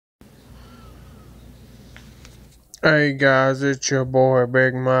Hey guys, it's your boy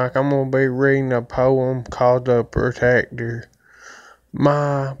Big Mike. I'm gonna be reading a poem called The Protector.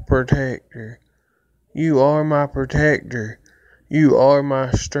 My protector. You are my protector. You are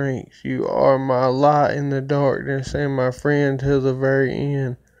my strength. You are my light in the darkness and my friend till the very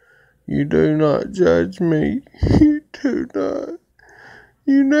end. You do not judge me. You do not.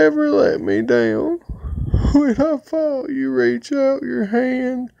 You never let me down. When I fall, you reach out your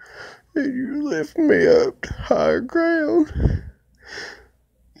hand and you lift me up to higher ground.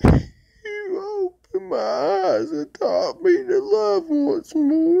 You open my eyes and taught me to love once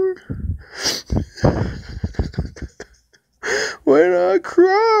more. When I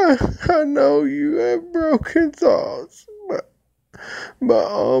cry, I know you have broken thoughts, but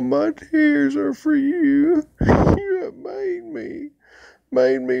all my tears are for you. You have made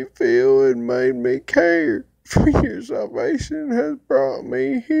me feel and made me care. For your salvation has brought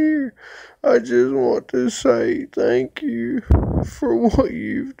me here. I just want to say thank you for what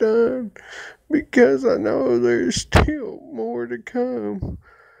you've done, because I know there's still more to come.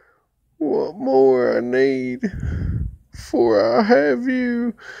 What more I need, for I have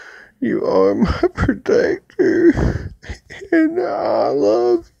you. You are my protector, and I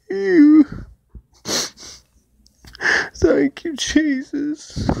love you. Thank you,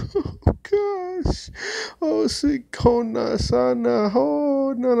 Jesus. Oh, gosh. Oh, sikona sana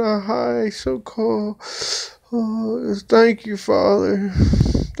ho nana hai so cool. Oh, thank you, Father.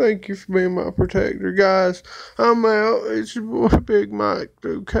 Thank you for being my protector. Guys, I'm out. It's your boy Big Mike,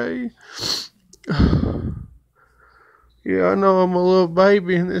 okay? Yeah, I know I'm a little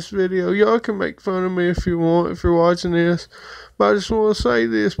baby in this video. Y'all can make fun of me if you want, if you're watching this. But I just want to say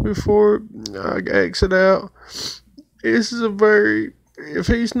this before I exit out. This is if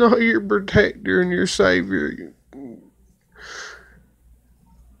he's not your protector and your savior,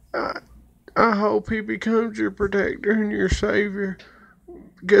 I hope he becomes your protector and your savior.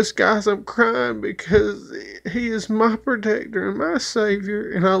 Because, guys, I'm crying because he is my protector and my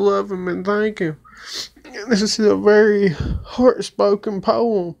savior, and I love him and thank him. And this is a very heart-spoken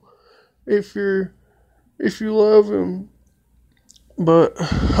poem if you love him. But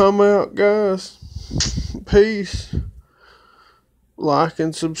I'm out, guys. Peace. Like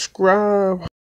and subscribe.